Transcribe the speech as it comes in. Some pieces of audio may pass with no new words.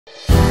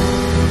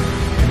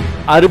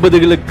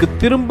60களுக்கு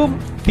திரும்பும்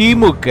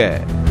திமுக.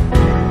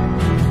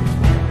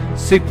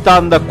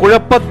 சித்தாந்த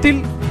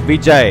குழப்பத்தில்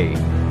விஜய்.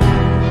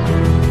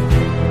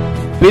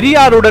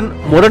 பெரியாருடன்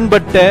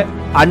முரண்பட்ட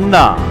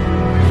அண்ணா.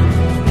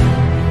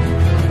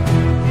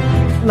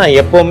 நான்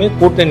எப்பவுமே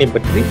கூட்டணி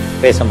பற்றி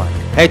பேச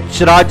மாட்டேன். H.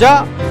 ராஜா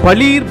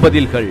பளீர்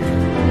பதில்கள்.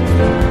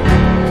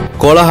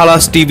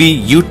 Kolahalas TV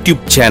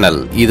YouTube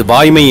channel. இது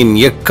வாய்மையின்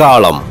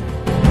எக்காலம்.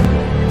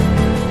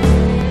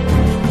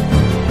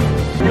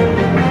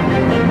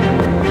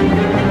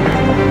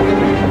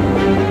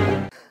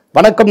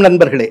 வணக்கம்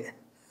நண்பர்களே.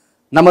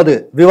 நமது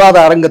விவாத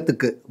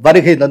அரங்கத்துக்கு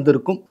வருகை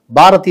தந்திருக்கும்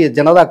பாரதிய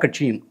ஜனதா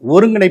கட்சியின்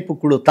ஒருங்கிணைப்பு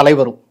குழு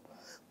தலைவரும்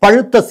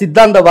பழுத்த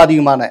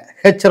சித்தாந்தவாதியுமான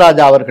H.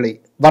 ராஜா அவர்களை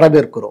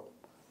வரவேற்கிறோம்.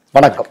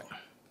 வணக்கம்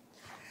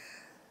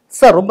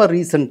சார். ரொம்ப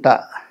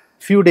ரீசெண்டாக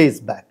ஃபியூ டேஸ்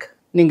பேக்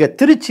நீங்கள்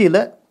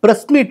திருச்சியில்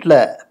ப்ரெஸ் மீட்டில்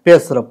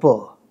பேசுகிறப்போ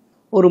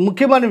ஒரு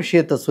முக்கியமான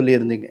விஷயத்தை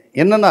சொல்லியிருந்தீங்க.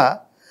 என்னென்னா,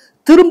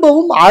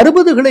 திரும்பவும்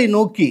 60களை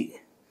நோக்கி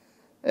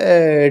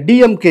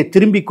டிஎம்கே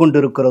திரும்பி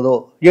கொண்டிருக்கிறதோ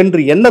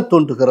என்று என்ன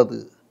தோன்றுகிறது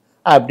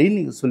அப்படின்னு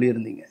நீங்கள்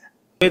சொல்லியிருந்தீங்க.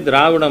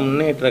 திராவிட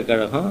முன்னேற்ற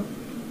கழகம்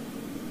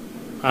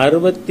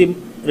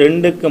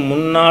 62க்கு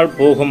முன்னால்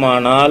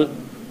போகுமானால்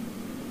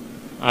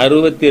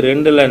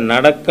 62ல்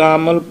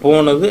நடக்காமல்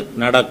போனது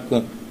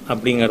நடக்கும்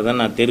அப்படிங்கிறத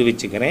நான்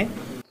தெரிவிச்சுக்கிறேன்.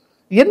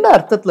 என்ன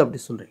அர்த்தத்தில்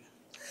அப்படி சொல்கிறீங்க?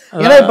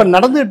 ஏன்னா இப்போ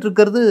நடந்துகிட்டு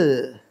இருக்கிறது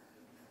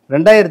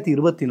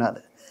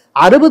 2024,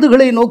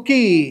 60களை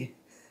நோக்கி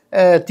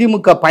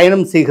திமுக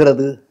பயணம்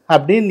செய்கிறது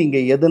அப்படின்னு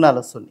நீங்கள் எதனால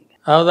சொன்னீங்க?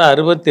 அதாவது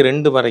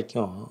 62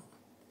 வரைக்கும்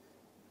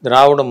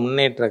திராவிட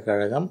முன்னேற்ற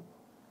கழகம்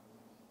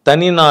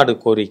தனிநாடு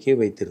கோரிக்கை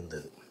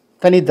வைத்திருந்தது.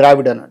 தனி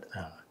திராவிட நாடு.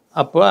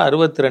 அப்போ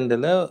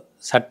 62ல்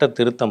சட்ட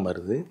திருத்தம்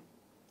வருது.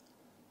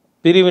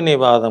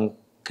 பிரிவினைவாதம்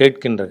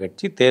கேட்கின்ற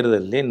கட்சி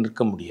தேர்தலில்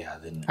நிற்க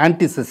முடியாதுன்னு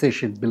ஆன்டி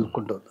செசேஷன் பில்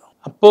கொண்டு வந்தோம்.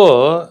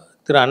 அப்போது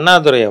திரு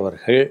அண்ணாதுரை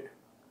அவர்கள்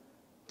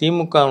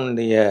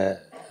திமுகவுடைய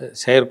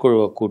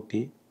செயற்குழுவை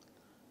கூட்டி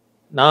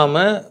நாம்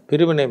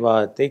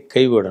பிரிவினைவாதத்தை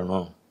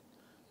கைவிடணும்,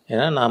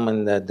 ஏன்னா நாம்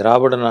இந்த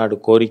திராவிட நாடு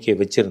கோரிக்கை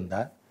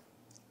வச்சுருந்தா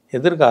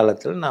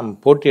எதிர்காலத்தில் நாம்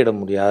போட்டியிட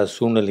முடியாத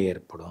சூழ்நிலை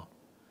ஏற்படும்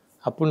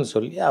அப்படின்னு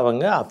சொல்லி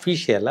அவங்க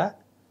அஃபிஷியலாக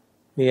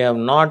we have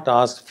not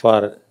asked for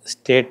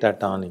state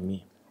autonomy,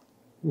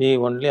 we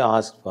only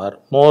asked for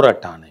more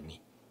autonomy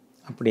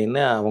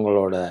அப்படின்னு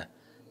அவங்களோட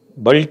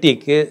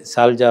பல்ட்டிக்கு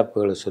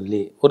சால்ஜாப்புகளை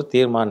சொல்லி ஒரு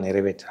தீர்மானம்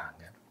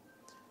நிறைவேற்றுறாங்க.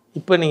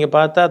 இப்போ நீங்கள்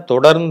பார்த்தா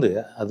தொடர்ந்து,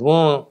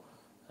 அதுவும்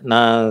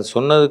நான்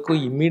சொன்னதுக்கு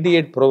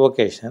இம்மீடியட்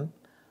ப்ரொவோகேஷன்,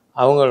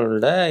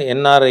 அவங்களோட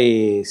என்ஆர்ஐ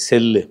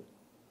செல்லு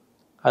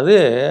அது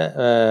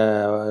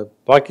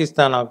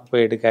பாகிஸ்தான்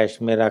ஆக்குபைடு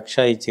காஷ்மீர்,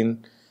 அக்ஷாய் சின்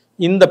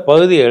இந்த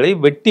பகுதிகளை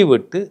வெட்டி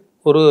விட்டு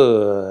ஒரு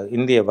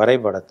இந்திய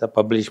வரைபடத்தை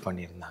பப்ளிஷ்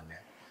பண்ணியிருந்தாங்க.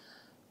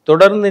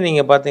 தொடர்ந்து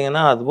நீங்கள்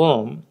பார்த்தீங்கன்னா,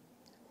 அதுவும்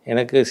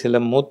எனக்கு சில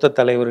மூத்த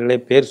தலைவர்களே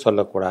பேர்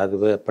சொல்லக்கூடாது,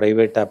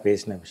 ப்ரைவேட்டாக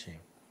பேசின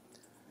விஷயம்,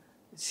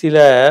 சில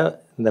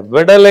இந்த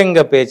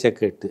விடலைங்க பேச்சை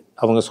கேட்டு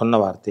அவங்க சொன்ன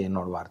வார்த்தை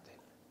என்னோட வார்த்தை,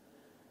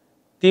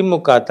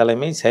 திமுக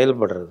தலைமை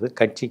செயல்படுறது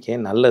கட்சிக்கே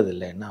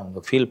நல்லதில்லைன்னு அவங்க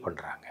ஃபீல்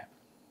பண்ணுறாங்க.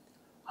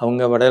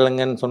 அவங்க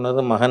விடலைங்கன்னு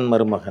சொன்னது மகன்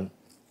மருமகன்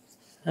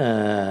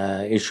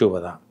இஷ்யூவை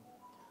தான்.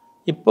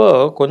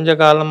 இப்போது கொஞ்ச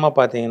காலமாக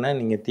பார்த்தீங்கன்னா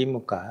நீங்கள்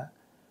திமுக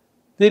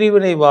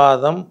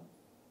பிரிவினைவாதம்,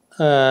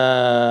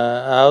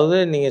 அதாவது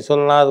நீங்கள்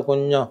சொல்லலாம் அது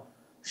கொஞ்சம்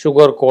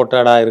சுகர்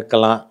கோட்டடாக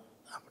இருக்கலாம்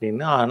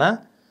அப்படின்னு, ஆனால்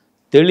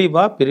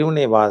தெளிவாக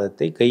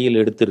பிரிவினைவாதத்தை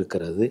கையில்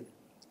எடுத்திருக்கிறது.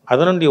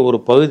 அதனுடைய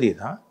ஒரு பகுதி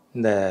தான்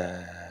இந்த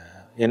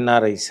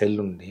என்ஆர்ஐ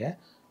செல்லுடைய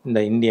இந்த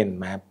இந்தியன்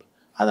மேப்.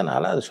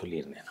 அதனால் அது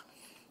சொல்லியிருந்தேன்.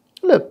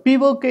 இல்லை,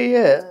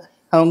 பிஓகேயை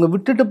அவங்க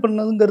விட்டுட்டு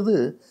பண்ணதுங்கிறது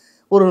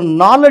ஒரு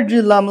நாலேஜ்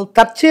இல்லாமல்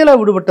தற்செயலாக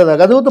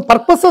விடுபட்டதாக, அது வந்து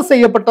பர்பஸாக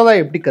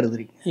செய்யப்பட்டதாக எப்படி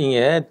கருதுறீங்க?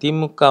 இங்கே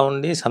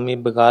திமுகவுடைய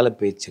சமீப கால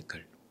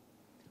பேச்சுக்கள்,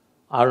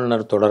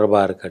 ஆளுநர்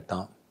தொடர்பாக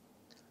இருக்கட்டும்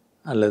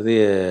அல்லது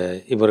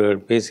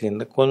இவர்கள்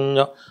பேசுகின்ற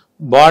கொஞ்சம்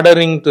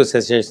பார்டரிங் டு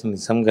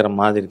செசேஷனிசம்ங்கிற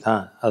மாதிரி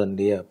தான்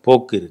அதனுடைய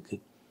போக்கு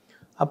இருக்குது.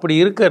 அப்படி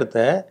இருக்கிறத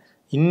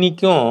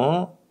இன்றைக்கும்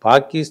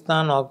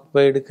பாகிஸ்தான்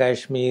ஆக்குபைடு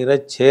காஷ்மீரை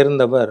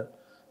சேர்ந்தவர்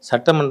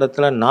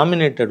சட்டமன்றத்தில்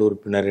நாமினேட்டட்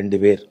உறுப்பினர்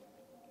 2 பேர்.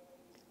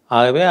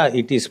 ஆகவே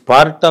it is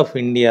part of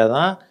India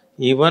தான்,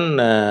 even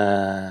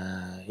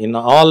in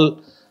all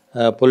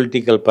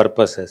political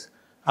purposes.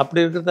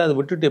 அப்படி இருக்கிறத அதை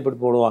விட்டுட்டு எப்படி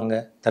போடுவாங்க?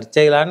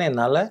 தற்செயலான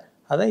என்னால்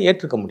அதை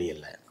ஏற்றுக்க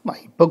முடியலை.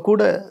 இப்போ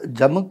கூட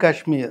ஜம்மு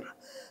காஷ்மீர்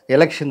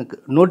எலெக்ஷனுக்கு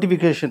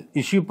நோட்டிஃபிகேஷன்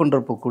இஷ்யூ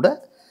பண்ணுறப்போ கூட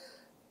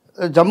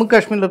ஜம்மு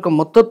காஷ்மீரில் இருக்க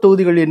மொத்த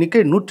தொகுதிகள்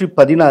எண்ணிக்கை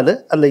 114,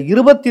 அதில்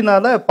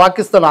 24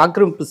 பாகிஸ்தான்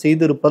ஆக்கிரமிப்பு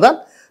செய்திருப்பதால்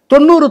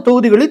 90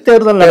 தொகுதிகளில்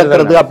தேர்தல்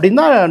நடக்கிறது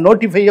அப்படின்னு தான்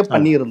நோட்டிஃபையே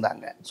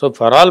பண்ணியிருந்தாங்க. So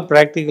for all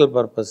practical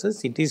purposes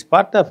it is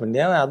part of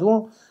India.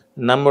 அதுவும்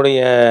நம்முடைய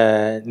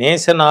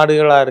நேச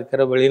நாடுகளாக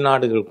இருக்கிற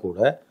வெளிநாடுகள் கூட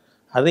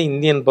அது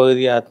இந்தியன்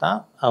பகுதியாக தான்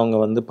அவங்க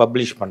வந்து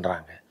பப்ளிஷ்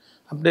பண்ணுறாங்க.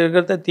 அப்படி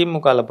இருக்கிறத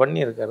திமுகவில்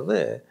பண்ணியிருக்கிறது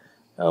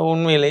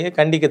உண்மையிலேயே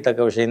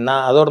கண்டிக்கத்தக்க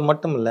விஷயந்தான். அதோடு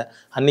மட்டும் இல்லை,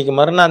 அன்றைக்கி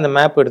மறுநாள் அந்த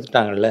மேப்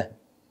எடுத்துட்டாங்கல்ல.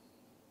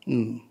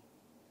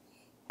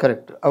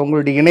 கரெக்ட்,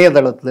 அவங்களுடைய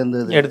இணையதளத்துலேருந்து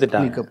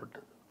எடுத்துட்டாங்க.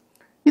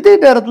 இதே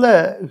நேரத்தில்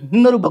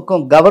இன்னொரு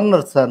பக்கம்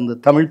கவர்னர் சார்ந்து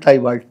தமிழ் தாய்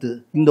வாழ்த்து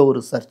இந்த ஒரு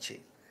சர்ச்சை,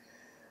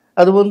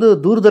 அது வந்து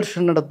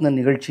தூர்தர்ஷன் நடத்தின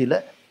நிகழ்ச்சியில்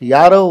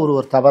யாரோ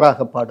ஒருவர்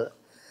தவறாக பாடு,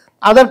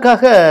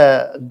 அதற்காக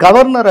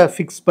கவர்னரை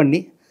ஃபிக்ஸ் பண்ணி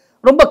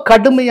ரொம்ப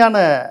கடுமையான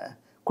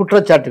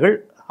குற்றச்சாட்டுகள்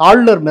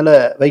ஆளுநர் மேலே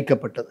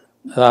வைக்கப்பட்டது.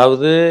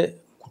 அதாவது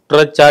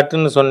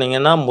குற்றச்சாட்டுன்னு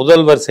சொன்னீங்கன்னா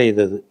முதல்வர்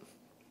செய்தது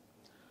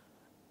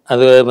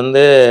அது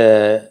வந்து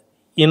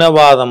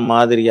இனவாதம்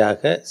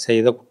மாதிரியாக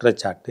செய்த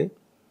குற்றச்சாட்டு.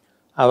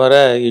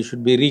 அவரை யூ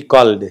ஷுட் பி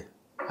ரீகால்டு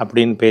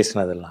அப்படின்னு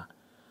பேசினதெல்லாம்.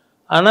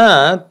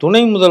 ஆனால்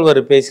துணை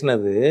முதல்வர்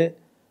பேசினது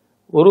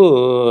ஒரு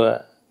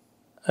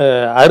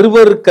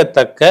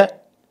அருவருக்கத்தக்க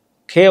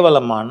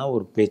கேவலமான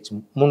ஒரு பேச்சு,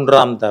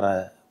 மூன்றாம் தர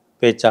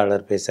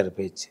பேச்சாளர் பேசுகிற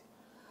பேச்சு,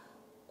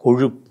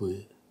 கொழுப்பு,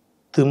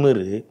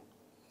 திமிரு.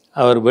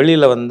 அவர்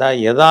வெளியில்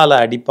வந்தால்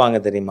எதால் அடிப்பாங்க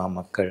தெரியுமா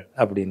மக்கள்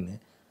அப்படின்னு.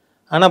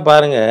 ஆனால்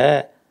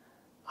பாருங்கள்,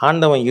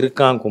 ஆண்டவன்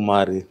இருக்கான்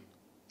குமார்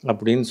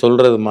அப்படின்னு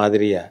சொல்கிறது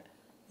மாதிரியா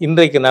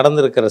இன்றைக்கு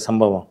நடந்திருக்கிற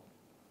சம்பவம்.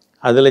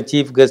 அதில்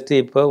சீஃப் கெஸ்ட்டு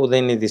இப்போ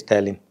உதயநிதி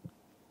ஸ்டாலின்.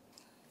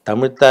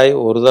 தமிழ்த்தாய்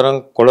ஒரு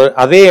தரம்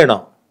அதே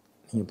இடம்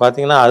நீங்கள்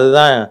பார்த்தீங்கன்னா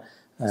அதுதான்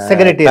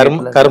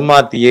கர்மா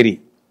தியரி.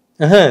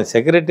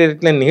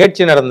 செக்ரட்டேரியட்டில்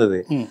நிகழ்ச்சி நடந்தது,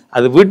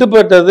 அது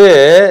விட்டுப்பட்டது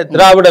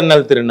திராவிட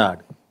நல்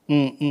திருநாடு.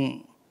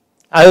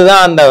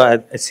 அதுதான் அந்த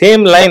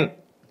சேம் லைன்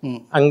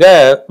அங்கே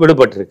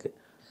விடுபட்டிருக்கு.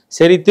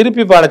 சரி,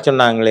 திருப்பி பாட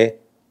சொன்னாங்களே,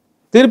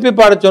 திருப்பி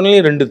பாட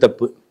சொன்னாலும் 2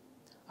 தப்பு.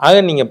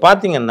 ஆக நீங்கள்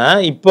பார்த்தீங்கன்னா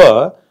இப்போ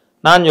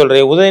நான்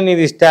சொல்கிறேன்,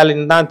 உதயநிதி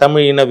ஸ்டாலின் தான்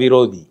தமிழ் இன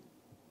விரோதி,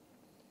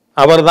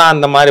 அவர் தான்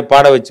அந்த மாதிரி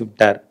பாட வச்சு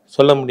விட்டார்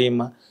சொல்ல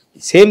முடியுமா?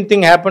 Same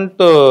thing happen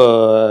to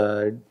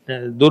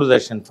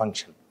Doordarshan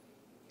function.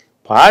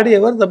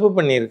 பாடியவர் தப்பு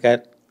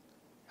பண்ணியிருக்கார்.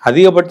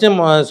 அதிகபட்சம்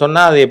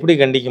சொன்னால் அதை எப்படி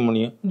கண்டிக்க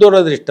முடியும்?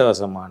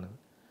 துரதிருஷ்டவசமானது.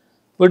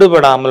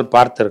 விடுபடாமல்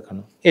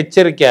பார்த்துருக்கணும்,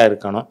 எச்சரிக்கையாக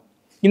இருக்கணும்.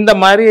 இந்த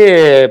மாதிரி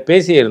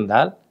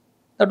பேசியிருந்தால்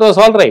தட் வாஸ்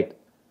ஆல் ரைட்.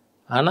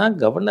 ஆனால்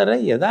கவர்னரை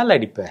எதால்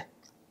அடிப்ப?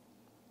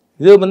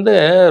 இது வந்து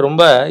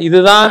ரொம்ப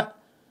இதுதான்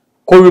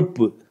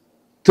கொழுப்பு,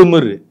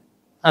 திமிரு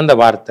அந்த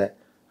வார்த்தை.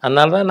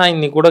 அதனால தான் நான்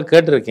இன்னைக்கு கூட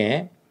கேட்டிருக்கேன்,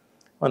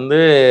 வந்து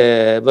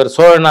இவர்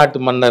சோழ நாட்டு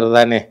மன்னர்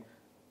தானே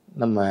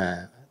நம்ம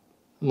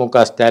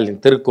மு.க.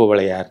 ஸ்டாலின்,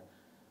 திருக்கோவளையார்.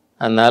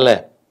 அதனால்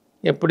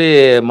எப்படி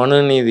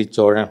மனுநீதி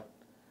சோழன்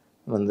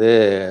வந்து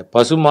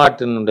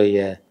பசுமாட்டினுடைய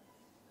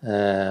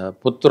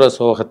புத்திர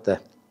சோகத்தை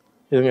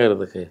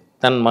இதுங்கிறதுக்கு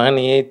தன்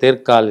மகனையே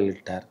தேர்காலில்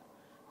இட்டார்,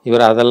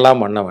 இவர்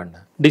அதெல்லாம் பண்ண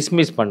வேண்டாம்,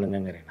 டிஸ்மிஸ்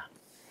பண்ணுங்கிறேன் நான்.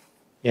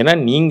 ஏன்னா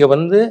நீங்கள்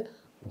வந்து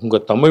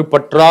உங்கள் தமிழ்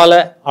பற்றால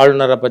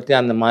ஆளுநரை பற்றி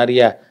அந்த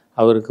மாதிரியா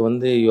அவருக்கு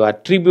வந்து யூ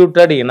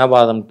அட்ரிபியூட்டட்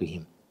இனவாதம் டு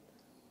ஹிம்.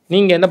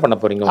 நீங்கள் என்ன பண்ண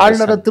போகிறீங்க?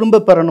 ஆளுநரை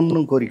திரும்ப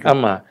பெறணும்னு கோரிக்கை.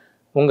 ஆமாம்,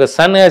 உங்கள்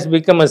Sun has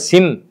become a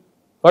sin,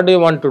 what you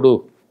want to two?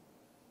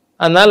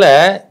 அதனால்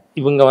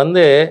இவங்க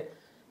வந்து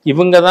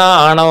இவங்க தான்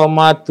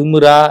ஆணவமாக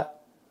திமிரா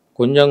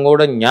கொஞ்சம்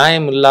கூட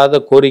நியாயம்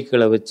இல்லாத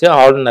கோரிக்கைகளை வச்சு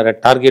ஆளுநரை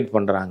டார்கெட்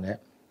பண்ணுறாங்க.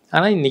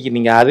 ஆனால் இன்றைக்கி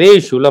நீங்கள் அதே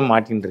இஷ்யூவில்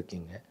மாட்டின்னு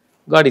இருக்கீங்க.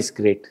 God is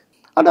great.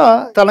 ஆனால்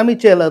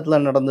தலைமைச்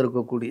செயலகத்தில்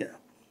நடந்திருக்கக்கூடிய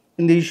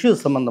இந்த இஷ்யூ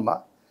சம்மந்தமாக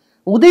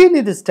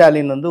உதயநிதி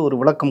ஸ்டாலின் வந்து ஒரு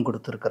விளக்கம்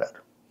கொடுத்துருக்கிறார்.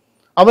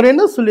 அவர்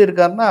என்ன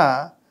சொல்லியிருக்காருன்னா,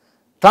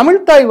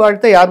 தமிழ்த்தாய்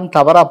வாழ்த்தை யாரும்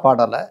தவறாக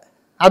பாடலை,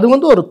 அது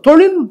வந்து ஒரு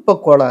தொழில்நுட்ப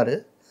கோளாறு,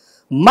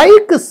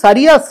 மைக்கு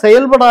சரியாக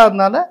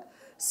செயல்படாதனால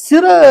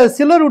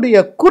சிலருடைய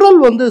குரல்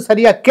வந்து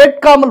சரியாக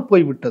கேட்காமல்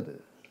போய்விட்டது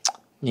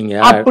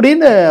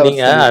அப்படின்னு.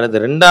 நீங்கள் அடுத்த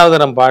 2வது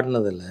தரம்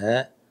பாடினதில்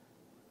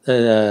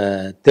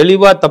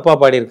தெளிவாக தப்பாக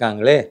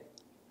பாடியிருக்காங்களே,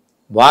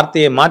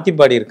 வார்த்தையை மாற்றி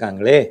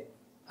பாடியிருக்காங்களே,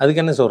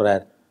 அதுக்கு என்ன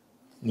சொல்கிறார்?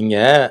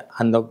 நீங்கள்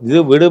அந்த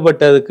இது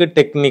விடுபட்டதுக்கு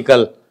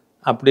டெக்னிக்கல்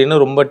அப்படின்னு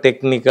ரொம்ப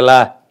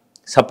டெக்னிக்கலாக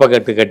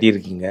சப்பக்கட்டு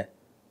கட்டியிருக்கீங்க.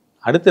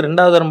 அடுத்து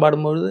 2வது தரம்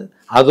பாடும்பொழுது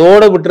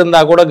அதோடு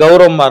விட்டுருந்தா கூட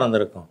கௌரவமாக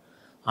இருந்திருக்கும்.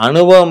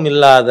 அனுபவம்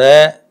இல்லாத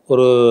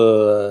ஒரு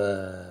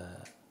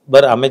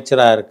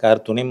அமைச்சராக இருக்கார்,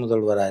 துணை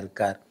முதல்வராக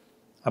இருக்கார்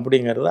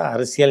அப்படிங்கிறது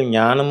அரசியல்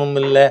ஞானமும்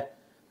இல்லை,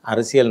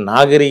 அரசியல்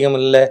நாகரிகம்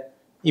இல்லை.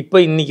 இப்போ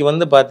இன்றைக்கி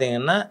வந்து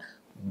பார்த்தீங்கன்னா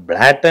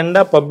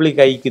பிளாட்டண்டாக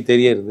பப்ளிக் ஐக்கு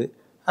தெரியறது,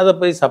 அதை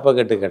போய்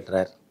சப்பக்கட்டு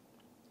கட்டுறார்.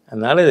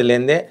 அதனால்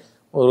இதுலேருந்தே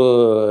ஒரு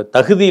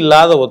தகுதி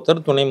இல்லாத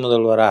ஒருத்தர் துணை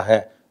முதல்வராக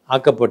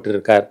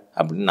ஆக்கப்பட்டிருக்கார்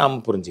அப்படின்னு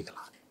நாம்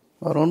புரிஞ்சுக்கலாம்.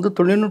 அவர் வந்து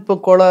தொழில்நுட்ப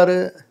கோளாறு,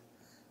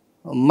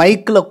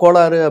 மைக்கில்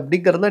கோளாறு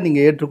அப்படிங்கிறத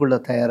நீங்கள் ஏற்றுக்கொள்ள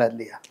தயாரா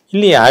இல்லையா?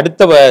 இல்லையா,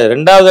 அடுத்த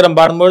 2வது தரம்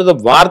பாடும்பொழுது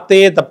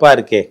வார்த்தையே தப்பாக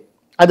இருக்கே.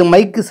 அது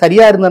மைக்கு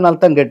சரியாக இருந்தனால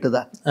தான்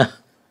கேட்டுதா?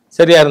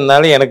 சரியாக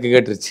இருந்தாலும் எனக்கு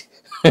கேட்டுருச்சு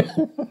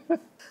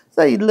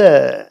சார். இல்லை,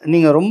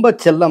 நீங்கள் ரொம்ப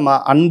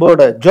செல்லமாக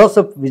அன்போட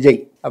ஜோசப் விஜய்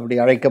அப்படி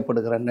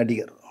அழைக்கப்படுகிற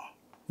நடிகர்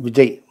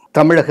விஜய்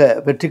தமிழக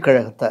வெற்றி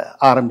கழகத்தை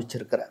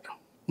ஆரம்பிச்சிருக்கிறார்.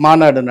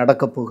 மாநாடு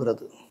நடக்க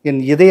போகிறது,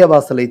 என் இதய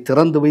வாசலை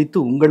திறந்து வைத்து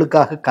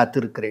உங்களுக்காக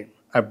காத்திருக்கிறேன்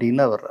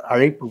அப்படின்னு அவர்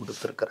அழைப்பு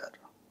விடுத்திருக்கிறார்.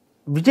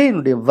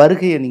 விஜயனுடைய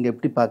வருகையை நீங்க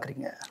எப்படி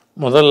பாக்குறீங்க?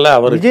 முதல்ல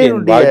அவர்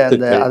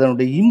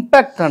அதனுடைய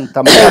impact on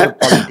Tamil Nadu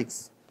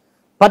politics,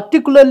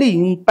 particularly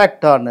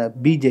impact on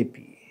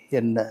BJP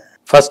என்ன?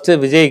 ஃபர்ஸ்ட்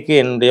விஜய்க்கு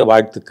என்னுடைய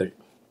வாழ்த்துக்கள்.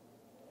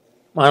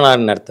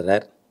 மாநாடு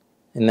நடத்துகிறார்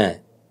என்ன,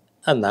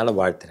 அதனால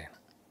வாழ்த்துறேன்.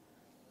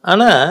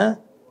 ஆனால்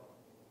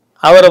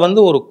அவரை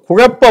வந்து ஒரு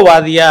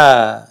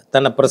குழப்பவாதியாக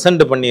தன்னை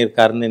ப்ரெசண்ட்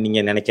பண்ணியிருக்காருன்னு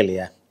நீங்கள்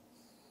நினைக்கலையா?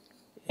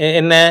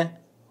 என்ன,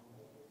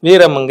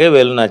 வீரமங்கை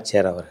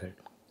வேலுநாச்சியார் அவர்கள்,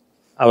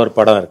 அவர்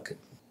படம் இருக்குது,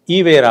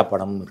 ஈவேரா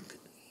படமும்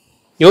இருக்குது.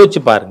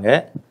 யோசிச்சு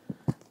பாருங்கள்,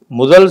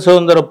 முதல்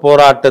சுதந்திர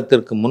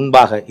போராட்டத்திற்கு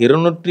முன்பாக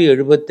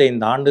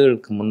 275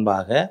 ஆண்டுகளுக்கு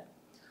முன்பாக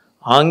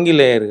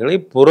ஆங்கிலேயர்களை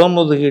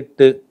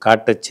புறமுதுகிட்டு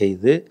காட்டச்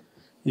செய்து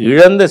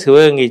இழந்த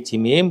சிவகங்கை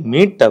சீமையை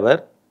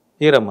மீட்டவர்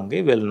வீரமங்கை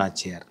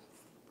வேலுநாச்சியார்.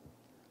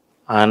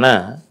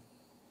 ஆனால்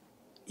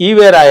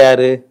ஈவேரா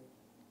யாரு?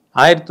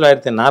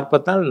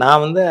 1944.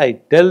 நான் I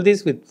tell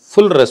this with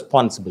full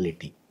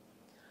responsibility.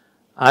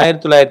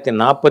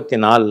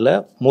 1944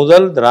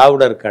 முதல்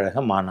திராவிடர் கழக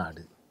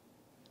மாநாடு.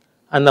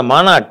 அந்த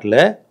மாநாட்டில்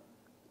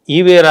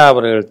ஈவேரா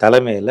அவர்கள்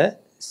தலைமையில்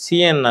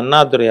சிஎன்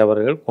அண்ணாதுரை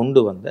அவர்கள் கொண்டு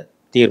வந்த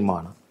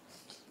தீர்மானம்.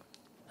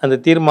 அந்த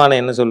தீர்மானம்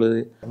என்ன சொல்லுது?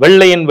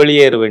 வெள்ளையன்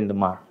வெளியேற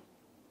வேண்டுமா?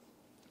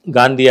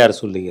 காந்தியார்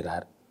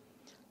சொல்லுகிறார்.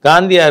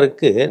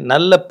 காந்தியாருக்கு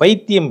நல்ல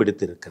பைத்தியம்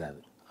பிடித்திருக்கிறது.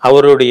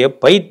 அவருடைய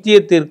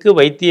பைத்தியத்திற்கு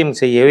வைத்தியம்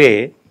செய்யவே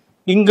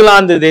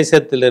இங்கிலாந்து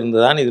தேசத்திலிருந்து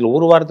தான், இதில்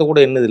ஒரு வார்த்தை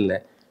கூட என்னதில்லை,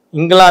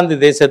 இங்கிலாந்து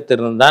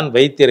தேசத்திலிருந்து தான்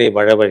வைத்தியரை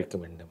வரவழைக்க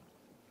வேண்டும்.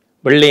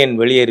 வெள்ளையன்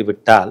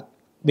வெளியேறிவிட்டால்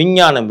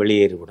விஞ்ஞானம்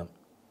வெளியேறிவிடும்.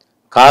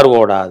 கார்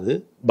ஓடாது,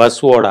 பஸ்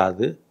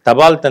ஓடாது,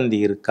 தபால் தந்தி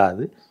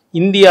இருக்காது,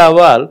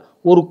 இந்தியாவால்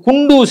ஒரு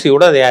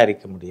குண்டூசியோட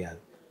தயாரிக்க முடியாது.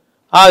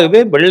 ஆகவே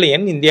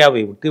வெள்ளையன்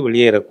இந்தியாவை விட்டு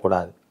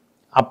வெளியேறக்கூடாது.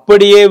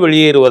 அப்படியே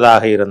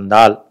வெளியேறுவதாக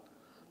இருந்தால்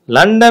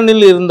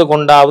லண்டனில் இருந்து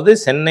கொண்டாவது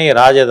சென்னை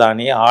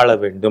ராஜதானியை ஆள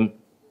வேண்டும்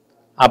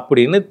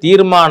அப்படின்னு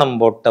தீர்மானம்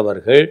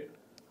போட்டவர்கள்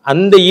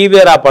அந்த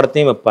ஈவேரா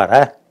படத்தையும்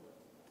வைப்பாரா?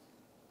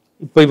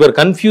 இப்போ இவர்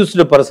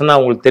கன்ஃபியூஸ்டு பர்சனா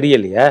உங்களுக்கு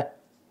தெரியலையா?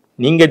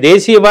 நீங்க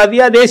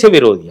தேசியவாதியா தேச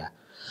விரோதியா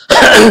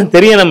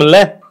தெரியணும்ல.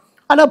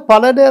 ஆனா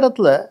பல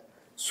நேரத்துல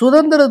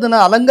சுதந்திர தின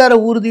அலங்கார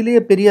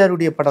ஊர்தியிலேயே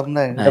பெரியாருடைய படம்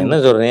தான். நான் என்ன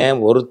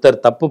சொல்றேன்,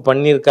 ஒருத்தர் தப்பு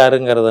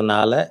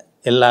பண்ணியிருக்காருங்கிறதுனால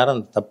எல்லாரும்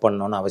தப்பு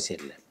பண்ணணும்னு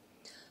அவசியம் இல்லை.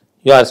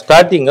 You are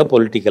starting a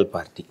political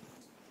party.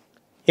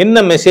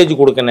 என்ன மெசேஜ்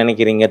கொடுக்க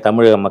நினைக்கிறீங்க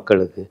தமிழக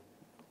மக்களுக்கு?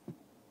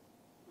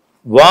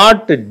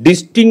 What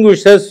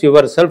distinguishes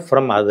your self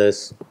from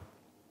others?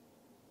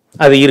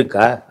 அது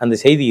இருக்கா? அந்த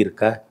செய்தி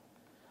இருக்கா?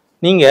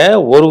 நீங்க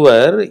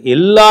ஒருவர்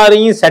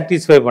எல்லாரையும்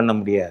சாட்டிஸ்ஃபை பண்ண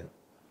முடியாது.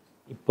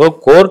 இப்போ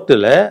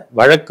கோர்ட்டில்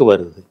வழக்கு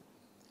வருது,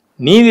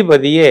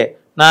 நீதிபதியே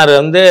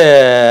நான்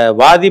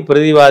வாதி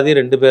பிரதிவாதி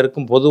 2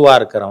 பேருக்கும் பொதுவாக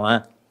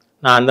இருக்கிறவன்,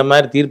 நான் அந்த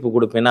மாதிரி தீர்ப்பு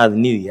கொடுப்பேன்னா அது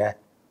நீதியா?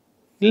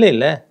 இல்லை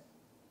இல்லை.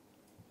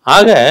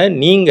 ஆக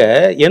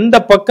நீங்கள் எந்த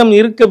பக்கம்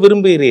இருக்க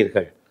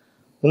விரும்புகிறீர்கள்?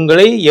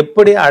 உங்களை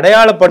எப்படி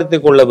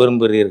அடையாளப்படுத்திக் கொள்ள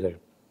விரும்புகிறீர்கள்?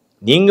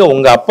 நீங்கள்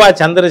உங்கள் அப்பா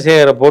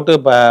சந்திரசேகரை போட்டு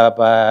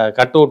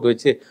கட் அவுட்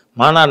வச்சு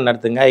மாநாடு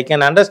நடத்துங்க, ஐ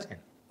கேன்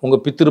அண்டர்ஸ்டாண்ட்.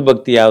 உங்கள் பித்ரு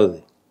பக்தியாவது.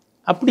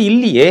 அப்படி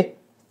இல்லையே.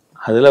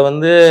 அதில்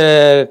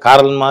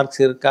கார்ல் மார்க்ஸ்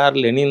இருக்கார்,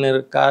 லெனின்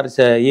இருக்கார்,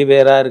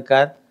 ஈவேரா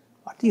இருக்கார்.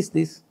 What is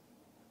this?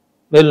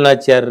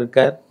 வேலுநாச்சியார்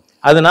இருக்கார்.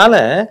 அதனால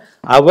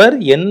அவர்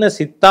என்ன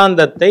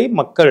சித்தாந்தத்தை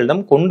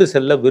மக்களிடம் கொண்டு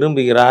செல்ல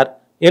விரும்புகிறார்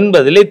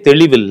என்பதிலே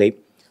தெளிவில்லை.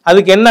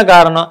 அதுக்கு என்ன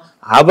காரணம்?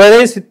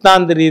 அவரே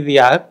சித்தாந்த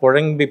ரீதியாக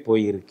குழம்பி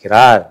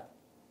போயிருக்கிறார்.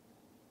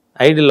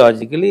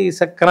 ஐடியாலஜிக்கலி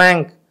இஸ் அ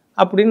கிராங்க்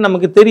அப்படின்னு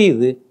நமக்கு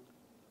தெரியுது.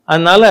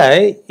 அதனால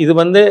இது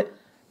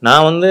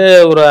நான்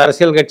ஒரு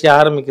அரசியல் கட்சி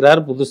ஆரம்பிக்கிறார்,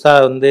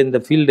 புதுசாக இந்த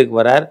ஃபீல்டுக்கு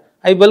வரார்.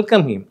 I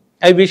welcome him,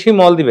 I wish him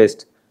all the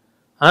best.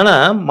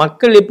 ஆனால்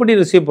மக்கள் எப்படி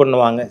ரிசீவ்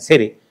பண்ணுவாங்க?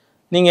 சரி,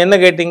 நீங்கள் என்ன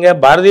கேட்டீங்க,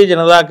 பாரதிய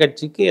ஜனதா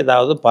கட்சிக்கு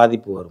ஏதாவது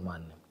பாதிப்பு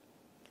வருமான்னு.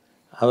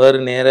 அவர்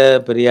நேர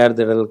பெரியார்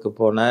திடலுக்கு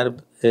போனார்,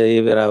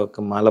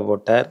 ஈவேராவுக்கு மாலை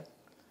போட்டார்,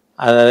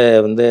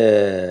 அதை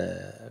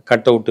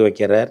கட் அவுட்டு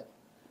வைக்கிறார்.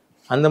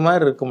 அந்த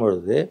மாதிரி இருக்கும்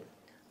பொழுது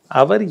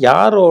அவர்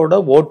யாரோட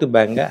ஓட்டு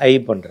பேங்கை ஐ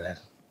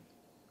பண்ணுறார்?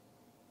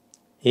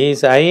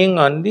 இஸ் ஐயிங்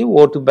ஆன் தி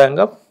ஓட்டு பேங்க்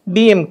ஆஃப்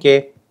டிஎம்கே.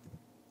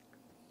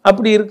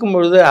 அப்படி இருக்கும்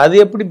பொழுது அது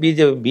எப்படி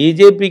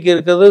பிஜேபிக்கு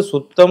இருக்கிறது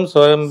சுத்தம்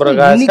சுயம்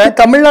பிரகாஷ்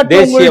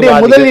தமிழ்நாட்டில்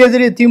முதல்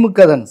எதிரி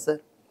திமுக தான் சார்.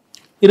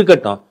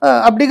 இருக்கட்டும்.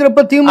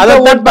 அப்படிங்கிறப்ப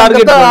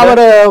திமுக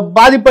அவர்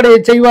பாதிப்படைய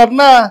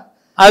செய்வார்னா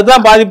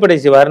அதுதான் பாதிப்படை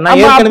செய்வார்.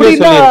 நான் ஏற்கனவே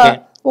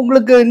சொல்லியிருக்கேன்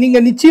உங்களுக்கு. நீங்க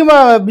நிச்சயமா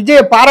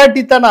விஜயை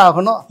பாராட்டித்தானே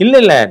ஆகணும். இல்ல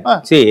இல்ல,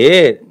 சரி,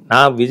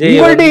 நான்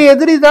விஜய்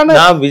எதிரி தானே.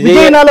 நான்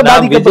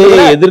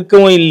விஜயை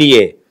எதிர்க்கவும்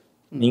இல்லையே.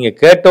 நீங்க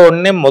கேட்ட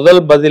உடனே முதல்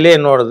பதிலே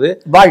என்னோடது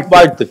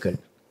வாழ்த்துக்கள்.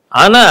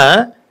 ஆனா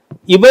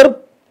இவர்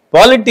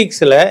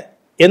பாலிடிக்ஸ்ல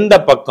எந்த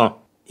பக்கம்,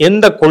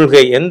 எந்த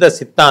கொள்கை, எந்த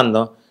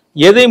சித்தாந்தம்,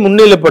 எதை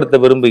முன்னிலைப்படுத்த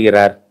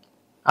விரும்புகிறார்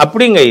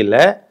அப்படிங்கையில்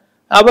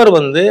அவர்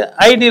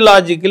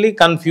ஐடியாலஜிக்கலி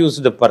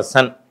கன்ஃபியூஸ்டு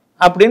பர்சன்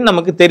அப்படின்னு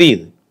நமக்கு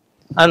தெரியுது.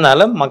 அதனால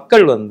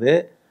மக்கள்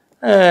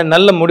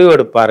நல்ல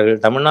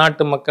முடிவெடுப்பார்கள்.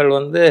 தமிழ்நாட்டு மக்கள்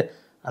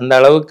அந்த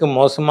அளவுக்கு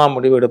மோசமாக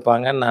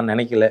முடிவெடுப்பாங்கன்னு நான்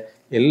நினைக்கல.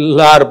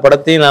 எல்லார்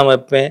படத்தையும் நான்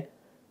வைப்பேன்.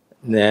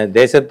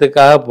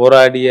 தேசத்துக்காக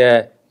போராடிய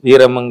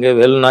வீரமங்கை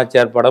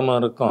வேலுநாச்சியார் படமும்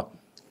இருக்கும்.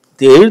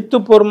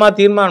 எழுத்துப்பூர்வமாக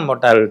தீர்மானம்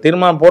போட்டார்கள்.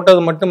 தீர்மானம்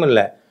போட்டது மட்டும்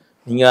இல்லை,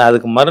 நீங்கள்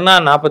அதுக்கு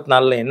மறுநாள்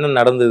 44 என்ன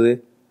நடந்தது?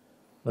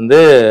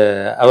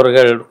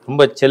 அவர்கள்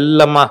ரொம்ப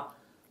செல்லமாக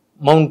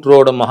மவுண்ட்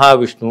ரோடு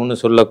மகாவிஷ்ணுன்னு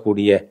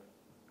சொல்லக்கூடிய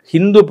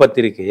ஹிந்து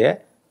பத்திரிகையை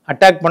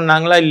அட்டாக்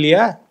பண்ணாங்களா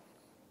இல்லையா?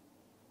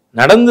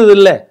 நடந்தது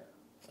இல்லை.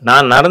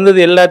 நான்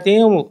நடந்தது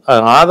எல்லாத்தையும்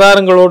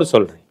ஆதாரங்களோடு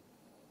சொல்கிறேன்.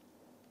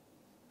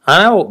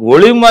 ஆனால்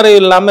ஒளிமறை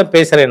இல்லாமல்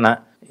பேசுகிறேன்னா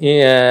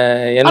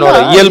என்னோட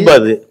இயல்பு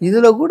அது.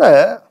 இதில் கூட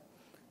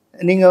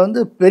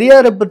நீங்கள்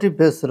பெரியாரை பற்றி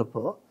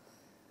பேசுகிறப்போ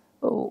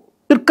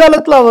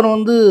பிற்காலத்தில் அவர்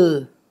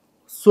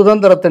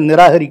சுதந்திரத்தை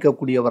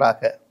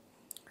நிராகரிக்கக்கூடியவராக,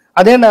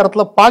 அதே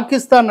நேரத்தில்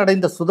பாகிஸ்தான்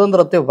அடைந்த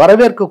சுதந்திரத்தை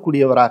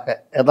வரவேற்கக்கூடியவராக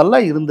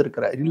அதெல்லாம்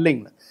இருந்திருக்கிறார்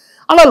இல்லைங்களா.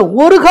 ஆனால்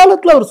ஒரு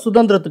காலத்துல அவர்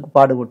சுதந்திரத்துக்கு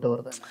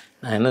பாடுபட்டவர் தான்.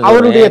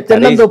 அவருடைய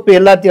தென்னந்தோப்பு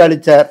எல்லாத்தையும்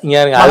அழிச்சார்.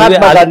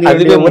 மகாத்மா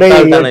காந்தியுடைய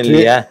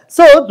உரையை.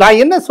 சோ நான்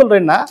என்ன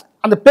சொல்றேன்னா,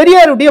 அந்த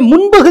பெரியாருடைய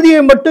முன்பகுதியை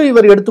மட்டும்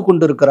இவர்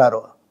எடுத்துக்கொண்டு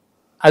இருக்கிறாரோ?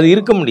 அது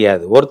இருக்க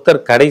முடியாது.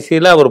 ஒருத்தர்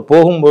கடைசியில் அவர்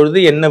போகும்பொழுது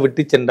என்ன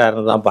விட்டு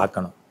சென்றார்னு தான்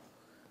பார்க்கணும்.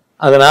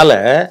 அதனால்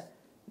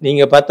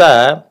நீங்கள் பார்த்தா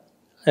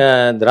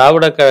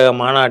திராவிட கழக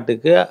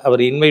மாநாட்டுக்கு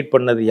அவர் இன்வைட்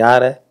பண்ணது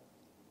யாரை?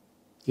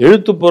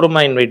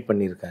 எழுத்துப்பூர்வமாக இன்வைட்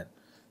பண்ணியிருக்கார்.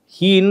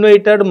 He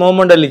invited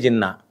Mohammed Ali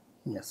Jinnah.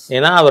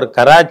 ஏன்னா அவர்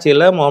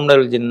கராச்சியில் முகமது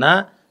அலி ஜின்னா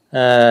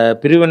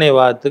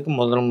பிரிவினைவாதத்துக்கு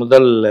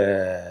முதல்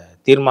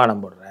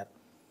தீர்மானம் போடுறார்.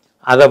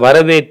 அதை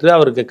வரவேற்று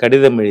அவருக்கு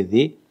கடிதம்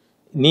எழுதி,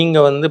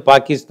 நீங்கள்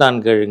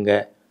பாகிஸ்தான் கேளுங்க,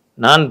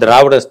 நான்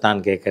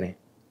திராவிடஸ்தான் கேட்குறேன்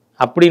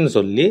அப்படின்னு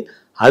சொல்லி,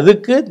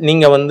 அதுக்கு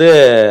நீங்கள்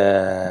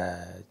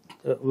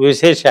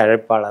விசேஷ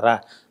அழைப்பாளராக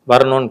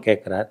வரணும்னு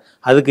கேட்குறார்.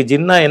 அதுக்கு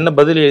ஜின்னா என்ன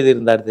பதில்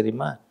எழுதியிருந்தார்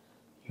தெரியுமா?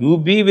 யூ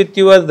பி வித்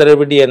யுவர்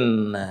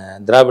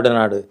திராவிட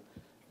நாடு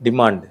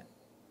demand,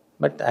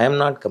 but I am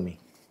not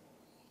coming.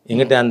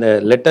 எங்கிட்ட அந்த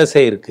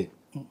லெட்டர்ஸே இருக்குது.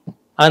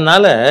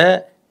 அதனால்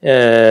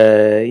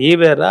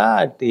EVR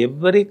at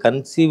every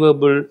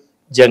conceivable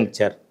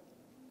ஜங்க்சர்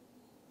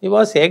he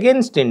was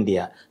against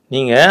India.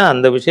 நீங்கள்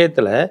அந்த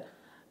விஷயத்தில்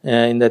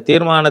இந்த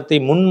தீர்மானத்தை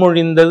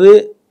முன்மொழிந்தது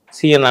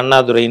CN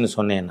அண்ணாதுரைன்னு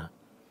சொன்னேன்னா,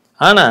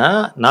 ஆனால்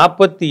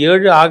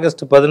 47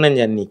 ஆகஸ்ட்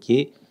 15 அன்னைக்கு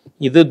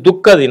இது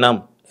துக்க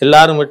தினம்,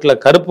 எல்லாரும்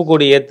வீட்டில் கருப்பு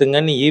கொடி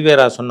ஏற்றுங்கன்னு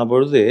ஈவேரா சொன்ன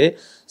பொழுது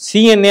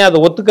சிஎன்ஏ அதை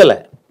ஒத்துக்கலை.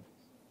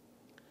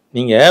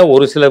 நீங்கள்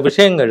ஒரு சில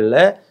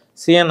விஷயங்களில்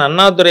CN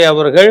அண்ணாதுரை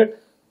அவர்கள்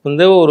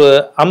ஒரு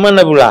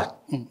அம்மனபுலா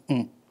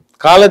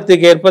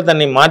காலத்துக்கு ஏற்ப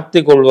தன்னை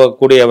மாற்றிக்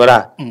கொள்ளக்கூடியவரா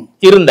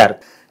இருந்தார்.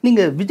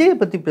 நீங்கள் விஜயை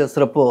பற்றி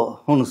பேசுகிறப்போ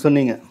ஒன்று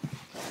சொன்னீங்க,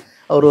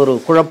 அவர் ஒரு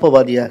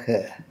குழப்பவாதியாக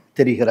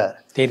தெரிகிறார்,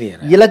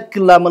 இலக்கு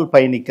இல்லாமல்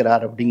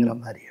பயணிக்கிறார் அப்படிங்கிற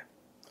மாதிரி.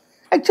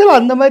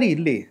 ஆக்சுவலாக அந்த மாதிரி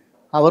இல்லையே.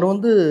 அவர்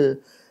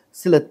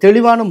சில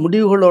தெளிவான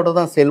முடிவுகளோடு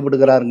தான்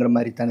செயல்படுகிறாருங்கிற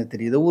மாதிரி தானே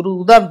தெரியுது. ஒரு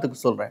உதாரணத்துக்கு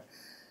சொல்கிறேன்.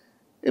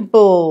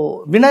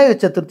 இப்போது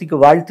விநாயகர்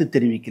சதுர்த்திக்கு வாழ்த்து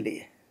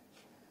தெரிவிக்கலையே,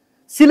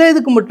 சில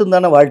இதுக்கு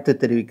மட்டும்தானே வாழ்த்து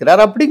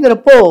தெரிவிக்கிறார்.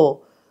 அப்படிங்கிறப்போ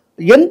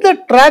எந்த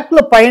ட்ராக்ல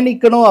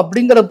பயணிக்கணும்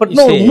அப்படிங்கிற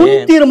பற்றின ஒரு முன்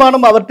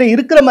தீர்மானம் அவர்கிட்ட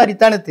இருக்கிற மாதிரி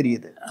தானே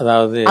தெரியுது.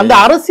 அதாவது அந்த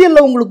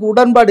அரசியல்ல உங்களுக்கு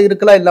உடன்பாடு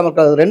இருக்கலாம் இல்லாம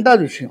இருக்காது,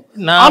 ரெண்டாவது விஷயம்.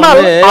 ஆனால்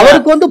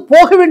அவருக்கு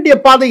போக வேண்டிய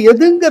பாதை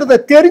எதுங்கிறத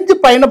தெரிஞ்சு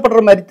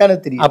பயணப்படுற மாதிரி தானே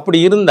தெரியும். அப்படி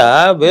இருந்தா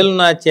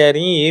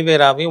வேலுநாச்சியாரையும்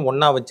ஈவேராவையும்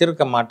ஒன்னா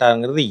வச்சிருக்க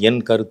மாட்டாருங்கிறது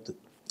என் கருத்து.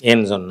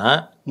 ஏன்னு சொன்னா,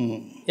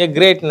 a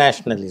great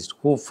nationalist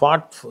who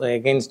fought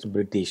against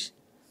British,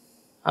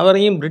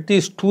 அவரையும்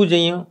பிரிட்டிஷ்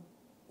டூஜையும்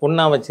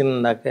ஒன்றா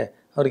வச்சுருந்தாக்க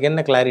அவருக்கு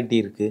என்ன கிளாரிட்டி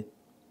இருக்குது?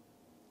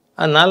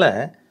 அதனால்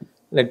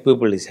லெட்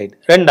பீப்புள் டிசைட்.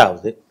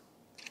 ரெண்டாவது,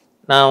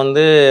 நான்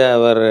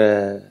அவர்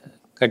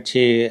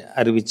கட்சி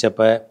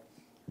அறிவித்தப்ப,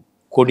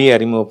 கொடி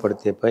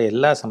அறிமுகப்படுத்தியப்ப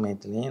எல்லா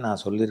சமயத்துலேயும்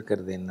நான்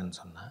சொல்லியிருக்கிறது என்னன்னு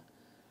சொன்னால்,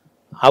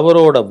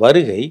 அவரோட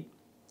வருகை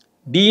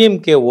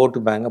டிஎம்கே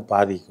ஓட்டு பேங்கை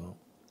பாதிக்கும்,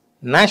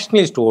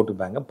 நேஷ்னலிஸ்ட் ஓட்டு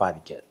பேங்கை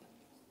பாதிக்காது.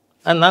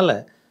 அதனால்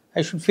I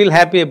should feel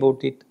happy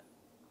about it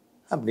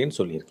அப்படின்னு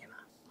சொல்லியிருக்கேன்.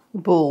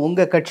 இப்போது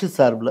உங்கள் கட்சி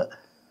சார்பில்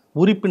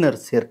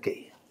உறுப்பினர் சேர்க்கை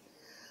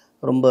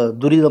ரொம்ப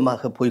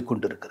துரிதமாக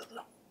போய்கொண்டு இருக்கிறது.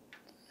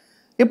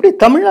 எப்படி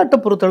தமிழ்நாட்டை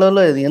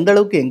பொறுத்தளவில் இது எந்த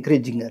அளவுக்கு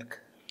என்கரேஜிங்காக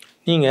இருக்குது?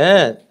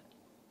 நீங்கள்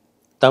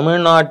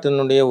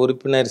தமிழ்நாட்டினுடைய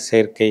உறுப்பினர்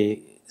சேர்க்கை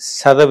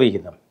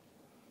சதவிகிதம்,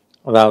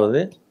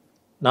 அதாவது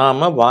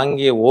நாம்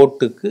வாங்கிய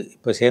ஓட்டுக்கு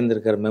இப்போ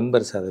சேர்ந்துருக்கிற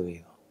மெம்பர்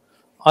சதவிகிதம்,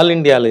 ஆல்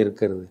இண்டியாவில்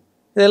இருக்கிறது,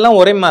 இதெல்லாம்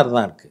ஒரே மாதிரி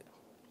தான் இருக்குது.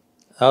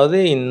 அதாவது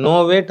in no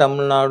way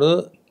Tamil Nadu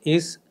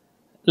is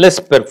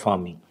less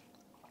performing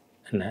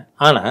என்ன.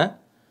 ஆனால்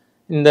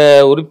இந்த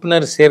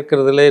உறுப்பினர்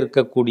சேர்க்கிறதுல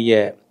இருக்கக்கூடிய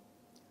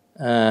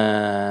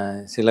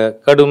சில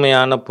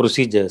கடுமையான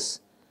ப்ரொசீஜர்ஸ்,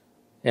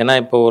 ஏன்னா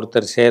இப்போ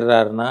ஒருத்தர்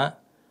சேர்றாருன்னா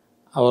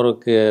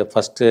அவருக்கு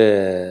ஃபஸ்ட்டு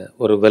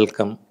ஒரு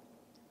வெல்கம்,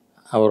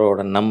 அவரோட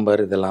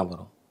நம்பர் இதெல்லாம்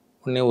வரும்,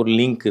 உடனே ஒரு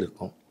லிங்க்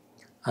இருக்கும்,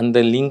 அந்த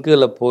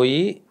லிங்கில் போய்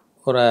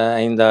ஒரு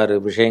 5-6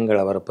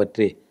 விஷயங்கள் அவரை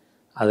பற்றி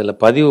அதில்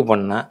பதிவு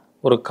பண்ணால்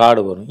ஒரு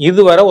கார்டு வரும்.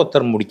 இதுவரை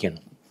ஒருத்தர்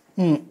முடிக்கணும்.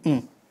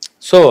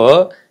 ஸோ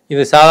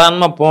இது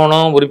சாதாரணமாக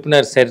போனோம்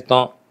உறுப்பினர்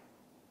சேர்த்தோம்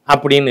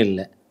அப்படின்னு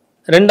இல்லை.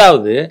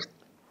 ரெண்டாவது,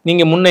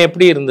 நீங்கள் முன்னே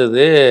எப்படி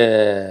இருந்தது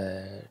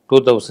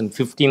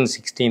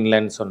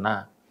 2015-16லன்னு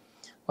சொன்னால்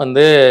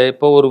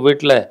இப்போ ஒரு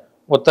வீட்டில்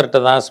ஒருத்தர்கிட்ட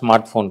தான்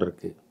ஸ்மார்ட் ஃபோன்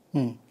இருக்குது,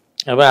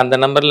 அப்போ அந்த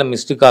நம்பரில்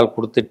மிஸ்டு கால்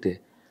கொடுத்துட்டு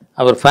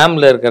அவர்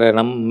ஃபேமிலியில் இருக்கிற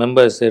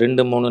மெம்பர்ஸ்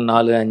 2, 3,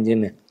 4,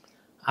 5ன்னு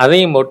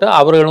அதையும் போட்டு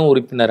அவர்களும்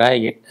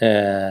உறுப்பினராக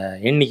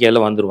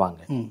எண்ணிக்கையில்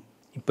வந்துடுவாங்க.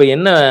 இப்போ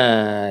என்ன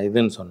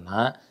இதுன்னு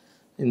சொன்னால்,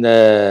 இந்த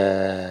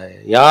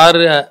யார்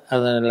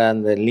அதில்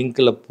அந்த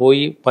லிங்கில்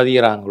போய்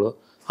பதிகிறாங்களோ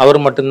அவர்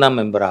மட்டும்தான்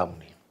மெம்பர் ஆக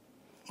முடியும்.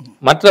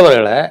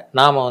 மற்றவர்களை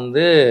நாம்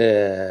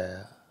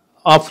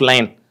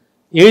ஆஃப்லைன்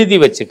எழுதி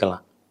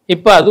வச்சுக்கலாம்.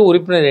 இப்போ அது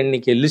உறுப்பினர்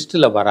எண்ணிக்கை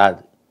லிஸ்ட்டில்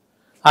வராது.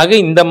 ஆக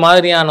இந்த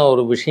மாதிரியான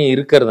ஒரு விஷயம்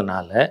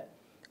இருக்கிறதுனால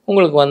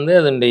உங்களுக்கு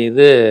அதனுடைய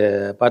இது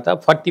பார்த்தா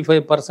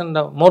 45%,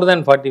 மோர்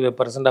தேன்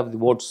 45% ஆஃப் தி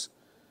ஓட்ஸ்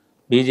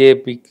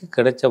பிஜேபிக்கு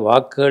கிடைச்ச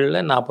வாக்குகளில்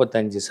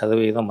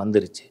 45%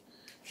 வந்துருச்சு.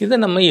 இதை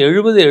நம்ம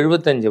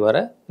 70-75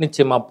 வரை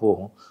நிச்சயமாக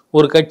போகும்.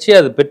 ஒரு கட்சி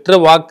அது பெற்ற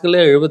வாக்கில்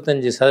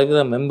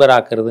 75% மெம்பர்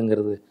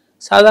ஆக்கிறதுங்கிறது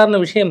சாதாரண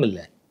விஷயம்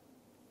இல்லை.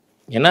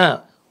 ஏன்னா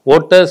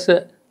ஓட்டர்ஸ்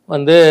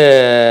வந்து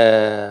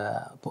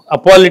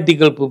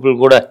அப்பாலிட்டிக்கல்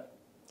பீப்புள் கூட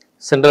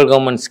central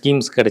government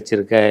schemes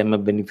கிடச்சிருக்க M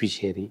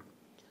beneficiary,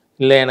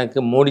 இல்லை எனக்கு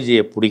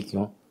மோடிஜியை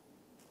பிடிக்கும்,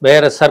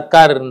 வேறு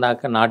சர்க்கார்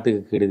இருந்தாக்க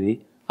நாட்டுக்கு கெடுதி,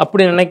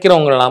 அப்படி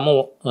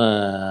நினைக்கிறவங்களாமும்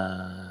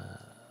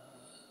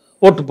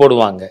ஓட்டு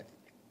போடுவாங்க.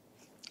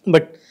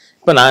 பட்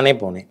இப்போ நானே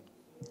போனேன்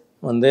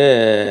வந்து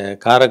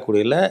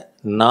காரைக்குடியில்,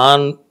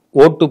 நான்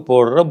ஓட்டு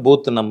போடுற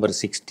பூத் நம்பர்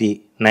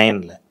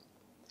 69.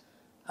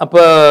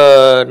 அப்போ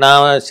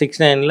நான்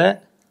 69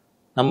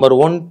 நம்பர்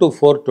 1 to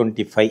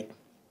 425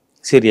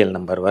 சீரியல்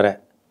நம்பர் வர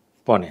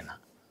போனேன்.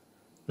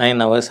 நான்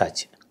 9 hours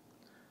ஆச்சு.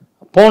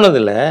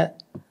 போனதில்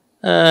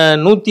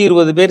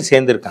 120 பேர்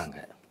சேர்ந்துருக்காங்க.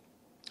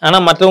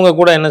 ஆனால் மற்றவங்க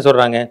கூட என்ன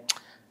சொல்கிறாங்க,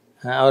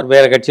 அவர்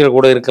வேறு கட்சியில்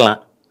கூட இருக்கலாம்,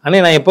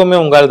 ஆனால் நான் எப்போவுமே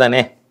உங்களால்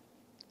தானே,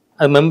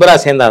 அது மெம்பராக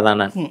சேர்ந்தால்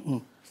தானே.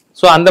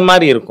 ஸோ அந்த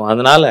மாதிரி இருக்கும்.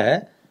 அதனால்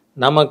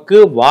நமக்கு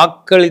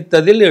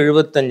வாக்களித்ததில்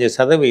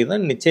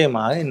 75%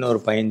 நிச்சயமாக இன்னொரு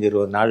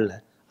 15-20 நாளில்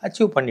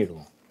அச்சீவ்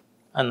பண்ணிவிடுவோம்.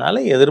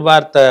 அதனால்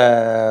எதிர்பார்த்த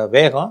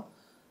வேகம்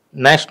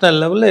நேஷ்னல்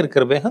லெவலில்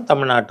இருக்கிற வேகம்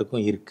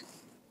தமிழ்நாட்டுக்கும் இருக்குது.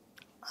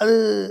 அது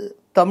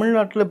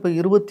தமிழ்நாட்டில் இப்போ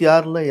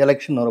 26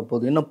 எலெக்ஷன்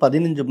வரப்போகுது, இன்னும்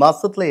 15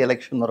 மாதத்தில்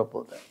எலெக்ஷன்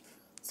வரப்போகுது,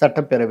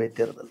 சட்டப்பேரவை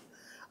தேர்தல்.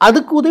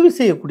 அதுக்கு உதவி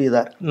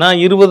செய்யக்கூடியதா? நான்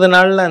 20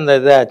 நாளில் அந்த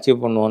இதை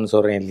அச்சீவ் பண்ணுவோன்னு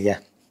சொல்கிறேன் இல்லையா.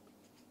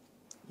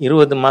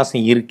 20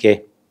 மாதம் இருக்கே.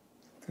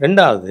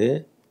 ரெண்டாவது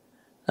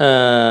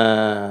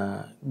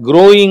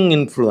க்ரோயிங்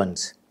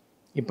இன்ஃப்ளூயன்ஸ்.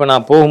 இப்போ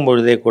நான்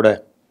போகும்பொழுதே கூட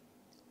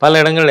பல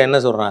இடங்கள் என்ன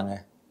சொல்கிறாங்க,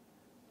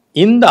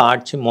 இந்த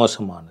ஆட்சி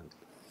மோசமானது,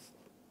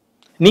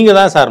 நீங்கள்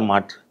தான் சார்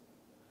மாற்று.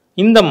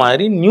 இந்த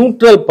மாதிரி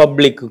நியூட்ரல்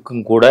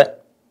பப்ளிக்குக்கும் கூட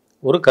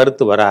ஒரு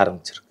கருத்து வர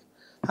ஆரம்பிச்சிருக்கு.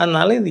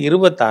 அதனால் இது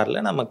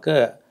 26 நமக்கு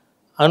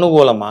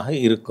அனுகூலமாக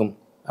இருக்கும்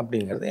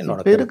அப்படிங்கிறது என்னோட.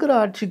 இருக்கிற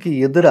ஆட்சிக்கு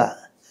எதிராக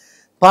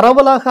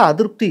பரவலாக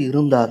அதிருப்தி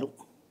இருந்தாலும்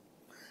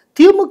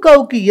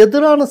திமுகவுக்கு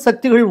எதிரான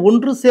சக்திகள்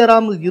ஒன்று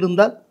சேராமல்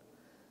இருந்தால்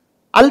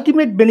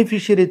அல்டிமேட்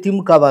பெனிஃபிஷியரி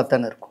திமுகவாக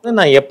தானே இருக்கும்.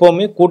 நான்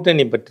எப்போவுமே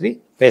கூட்டணி பற்றி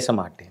பேச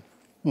மாட்டேன்.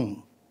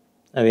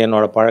 அது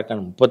என்னோட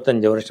பழக்கம்.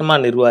 35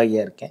 வருஷமாக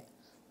நிர்வாகியாக இருக்கேன்.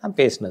 நான்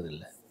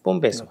பேசினதில்லை,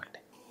 இப்பவும் பேச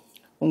மாட்டேன்.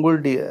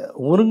 உங்களுடைய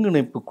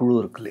ஒருங்கிணைப்பு குழு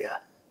இருக்கு இல்லையா,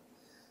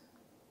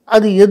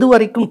 அது எது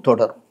வரைக்கும்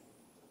தொடரும்?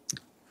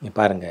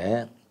 பாருங்க,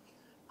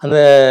 அந்த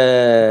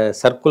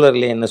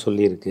சர்க்குலர்ல என்ன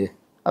சொல்லியிருக்கு,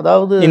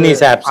 அதாவது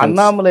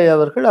அண்ணாமலை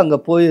அவர்கள் அங்க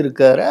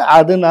போயிருக்காரு,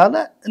 அதனால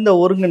இந்த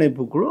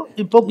ஒருங்கிணைப்பு குழு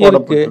இப்போ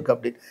போடப்பட்டிருக்கு.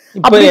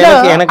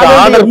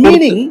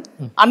 மீனிங்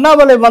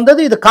அண்ணாமலை வந்தது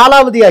இது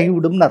காலாவதி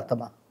ஆகிவிடும்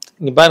அர்த்தமா?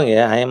 நீ பாருங்க,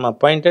 I am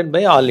appointed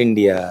by all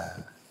India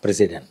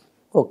president.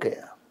 Okay,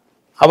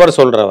 அவர்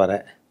சொல்ற வர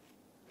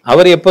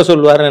அவர் எப்போ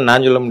சொல்லுவாருன்னு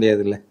நான் சொல்ல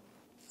முடியாது இல்லை.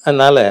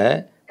 அதனால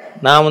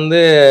நான் வந்து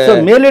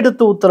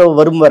மேலெடுத்து உத்தரவு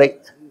வரும் வரை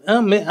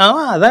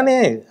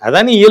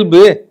அதானே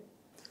இயல்பு.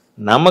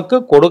 நமக்கு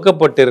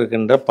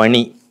கொடுக்கப்பட்டிருக்கின்ற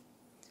பணி,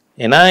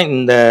 ஏன்னா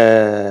இந்த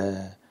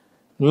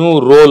நியூ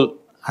ரோல்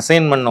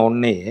அசைன் பண்ண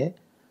உடனே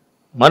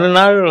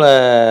மறுநாள்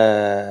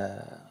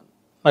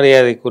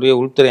மரியாதைக்குரிய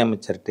உள்துறை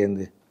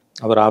அமைச்சர்கிட்டேருந்து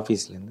அவர்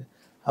ஆஃபீஸ்லேருந்து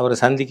அவரை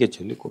சந்திக்க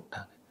சொல்லி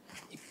கூப்பிட்டாங்க.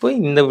 இப்போ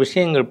இந்த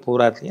விஷயங்கள்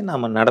பூராத்தையும்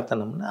நாம்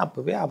நடத்தணும்னு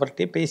அப்போவே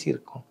அவர்கிட்டே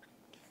பேசியிருக்கோம்.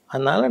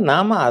 அதனால்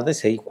நாம்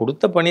அதை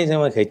கொடுத்த பணியை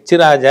செய்வோம். ஹெச்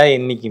ராஜா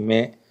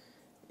என்றைக்குமே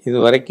இது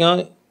வரைக்கும்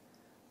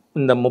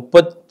இந்த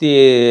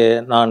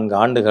 34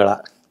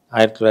 ஆண்டுகளாக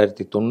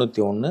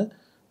 1991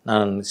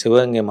 நான்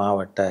சிவகங்கை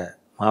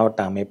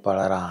மாவட்ட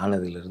அமைப்பாளராக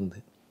ஆனதிலிருந்து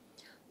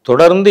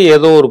தொடர்ந்து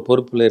ஏதோ ஒரு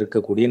பொறுப்பில்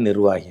இருக்கக்கூடிய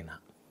நிர்வாகினா.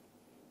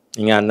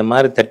 நீங்கள் அந்த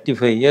மாதிரி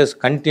 35 இயர்ஸ்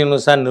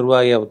கண்டினியூஸாக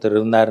நிர்வாகி ஒருத்தர்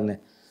இருந்தாருன்னு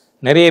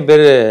நிறைய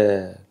பேர்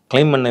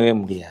கிளைம் பண்ணவே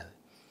முடியாது.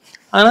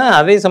 ஆனால்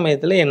அதே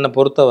சமயத்தில் என்னை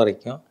பொறுத்த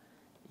வரைக்கும்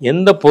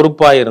எந்த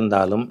பொறுப்பாக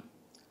இருந்தாலும்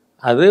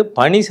அது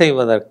பணி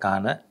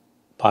செய்வதற்கான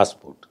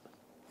பாஸ்போர்ட்,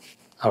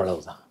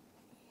 அவ்வளவுதான்.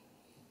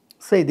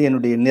 சார், இது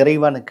என்னுடைய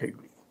நிறைவான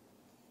கேள்வி.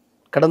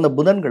 கடந்த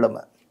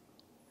புதன்கிழமை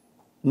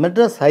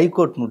மெட்ராஸ்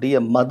ஹைகோர்ட்டினுடைய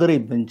மதுரை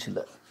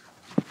பெஞ்சில்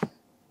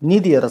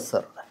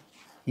நீதியரசர்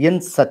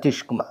என்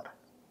சதீஷ்குமார்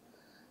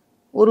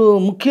ஒரு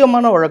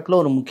முக்கியமான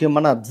வழக்கில் ஒரு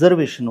முக்கியமான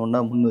அப்சர்வேஷன் ஒன்று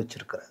முன்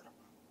வச்சிருக்கிறார்.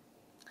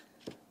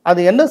 அது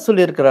என்ன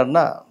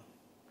சொல்லியிருக்கிறாருன்னா,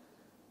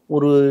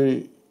 ஒரு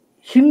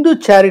ஹிந்து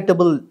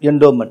சேரிட்டபிள்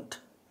என்டோமெண்ட்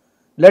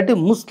இல்லாட்டி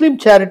முஸ்லீம்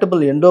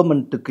சேரிட்டபிள்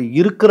என்டோமெண்ட்டுக்கு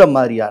இருக்கிற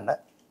மாதிரியான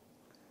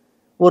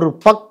ஒரு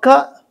பக்கா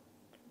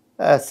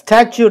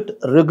ஸ்டாட்யூட்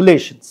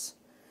ரெகுலேஷன்ஸ்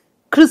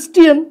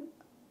கிறிஸ்டியன்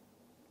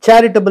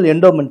சேரிட்டபிள்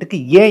என்டோமெண்ட்டுக்கு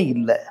ஏன்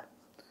இல்லை,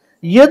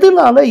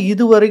 எதனால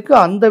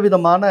இதுவரைக்கும் அந்த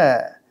விதமான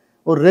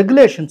ஒரு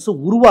ரெகுலேஷன்ஸ்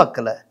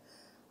உருவாக்கலை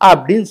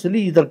அப்படின்னு சொல்லி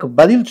இதற்கு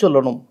பதில்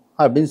சொல்லணும்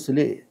அப்படின்னு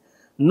சொல்லி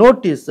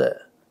நோட்டீஸை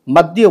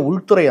மத்திய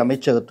உள்துறை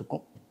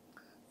அமைச்சகத்துக்கும்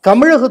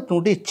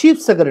தமிழகத்தினுடைய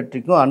சீஃப்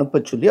செக்ரட்டரிக்கும்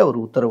அனுப்ப சொல்லி அவர்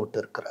உத்தரவிட்டு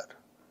இருக்கிறார்.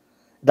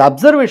 இந்த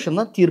அப்சர்வேஷன்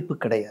தான், தீர்ப்பு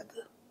கிடையாது.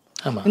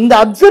 இந்த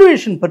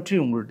அப்சர்வேஷன் பற்றி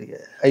உங்களுடைய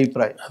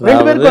அபிப்பிராயம்?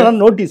 2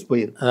 பேருக்கு நோட்டீஸ்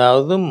போயிருக்கு.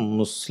 அதாவது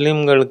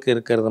முஸ்லிம்களுக்கு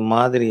இருக்கிறது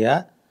மாதிரியா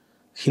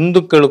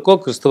ஹிந்துக்களுக்கோ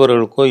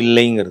கிறிஸ்தவர்களுக்கோ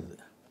இல்லைங்கிறது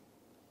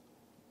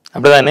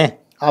அப்படிதானே?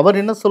 அவர்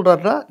என்ன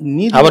சொல்றாருன்னா,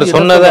 அவர்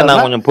சொன்னதை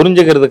நான் கொஞ்சம்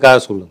புரிஞ்சுக்கிறதுக்காக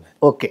சொல்லுங்க.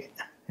 ஓகே,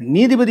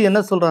 நீதிபதி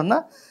என்ன சொல்றாருன்னா,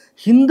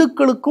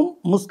 இந்துக்களுக்கும்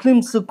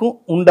முஸ்லிம்ஸுக்கும்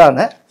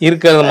உண்டான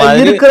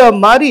இருக்கிற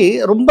மாதிரி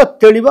ரொம்ப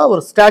தெளிவா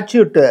ஒரு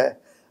ஸ்டாட்யூட்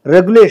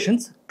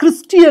ரெகுலேஷன்ஸ்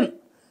கிறிஸ்டியன்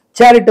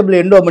சேரிட்டபிள்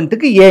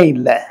என்டோமெண்ட்டுக்கு ஏன்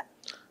இல்லை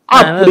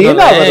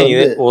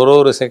அப்படின்னு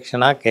ஒரு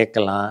செக்ஷனாக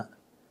கேட்கலாம்.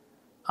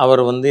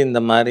 அவர் இந்த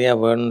மாதிரியா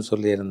வேணும்னு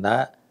சொல்லியிருந்தா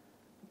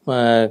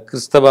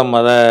கிறிஸ்தவ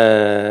மத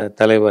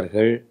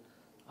தலைவர்கள்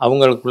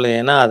அவங்களுக்குள்ள,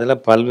 ஏன்னா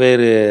அதில்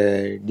பல்வேறு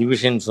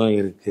டிவிஷன்ஸும்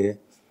இருக்குது.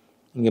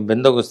 இங்கே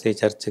பெந்தகோஸ்தே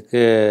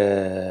சர்ச்சுக்கு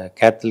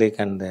கேத்தலிக்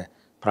அண்டு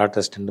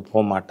ப்ராட்டஸ்டன்ட்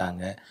போக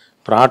மாட்டாங்க.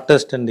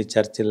 ப்ராட்டஸ்டன்ட்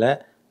சர்ச்சில்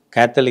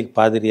கேத்தலிக்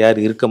பாதிரியார்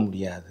இருக்க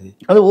முடியாது.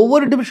 அது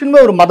ஒவ்வொரு டிவிஷனுமே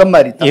ஒரு மதம்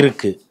மாதிரி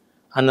இருக்குது.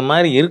 அந்த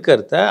மாதிரி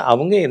இருக்கிறத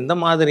அவங்க எந்த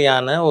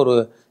மாதிரியான ஒரு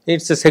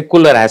இட்ஸ்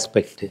செக்குலர்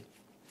ஆஸ்பெக்ட்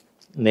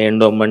இந்த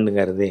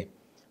என்டோமெண்ட்டுங்கிறதே,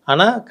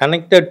 ஆனால்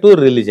கனெக்டட் டு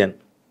ரிலிஜன்.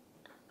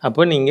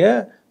 அப்போ நீங்கள்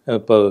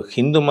இப்போ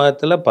ஹிந்து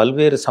மதத்தில்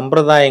பல்வேறு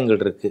சம்பிரதாயங்கள்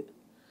இருக்குது,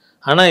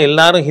 ஆனால்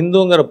எல்லாரும்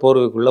ஹிந்துங்கிற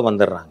போர்வைக்குள்ளே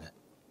வந்துடுறாங்க.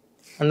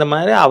 அந்த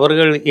மாதிரி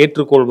அவர்கள்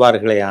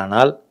ஏற்றுக்கொள்வார்களே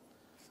ஆனால்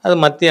அது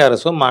மத்திய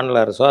அரசோ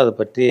மாநில அரசோ அதை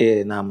பற்றி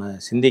நாம்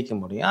சிந்திக்க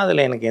முடியும்.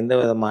 அதில் எனக்கு எந்த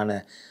விதமான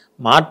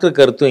மாற்று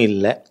கருத்தும்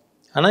இல்லை.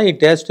 ஆனால்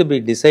it has to be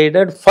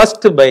decided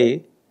first by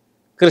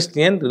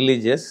Christian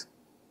religious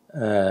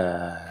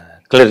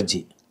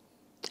clergy.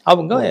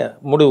 அவங்க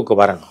முடிவுக்கு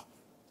வரணும்.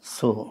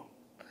 ஸோ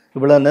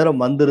இவ்வளோ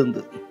நேரம்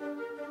வந்திருந்து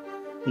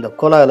இந்த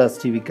கோலாகலாஸ்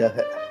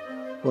டிவிக்காக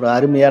ஒரு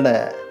அருமையான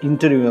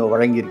இன்டர்வியூ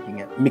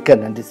வழங்கியிருக்கீங்க. மிக்க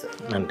நன்றி சார்.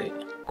 நன்றி.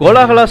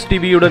 கோலாகலாஸ்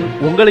டிவியுடன்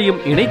உங்களையும்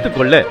இணைத்துக்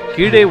கொள்ள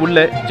கீழே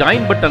உள்ள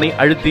ஜாயின் பட்டனை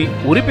அழுத்தி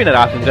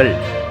உறுப்பினராகுங்கள்.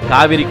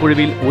 காவிரி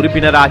குழுவில்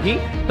உறுப்பினராகி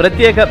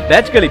பிரத்யேக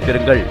பேட்ச்களை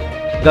பெறுங்கள்.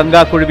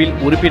 கங்கா குழுவில்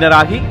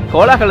உறுப்பினராகி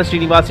கோலாகல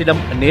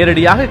ஸ்ரீனிவாசிடம்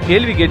நேரடியாக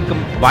கேள்வி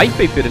கேட்கும்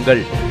வாய்ப்பை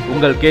பெறுங்கள்.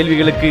 உங்கள்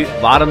கேள்விகளுக்கு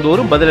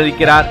வாரந்தோறும்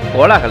பதிலளிக்கிறார்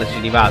கோலாகல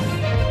Srinivas.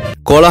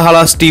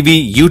 Kolahalas TV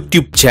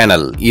YouTube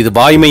channel, இது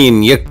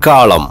வாய்மையின்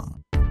எக்காலம்.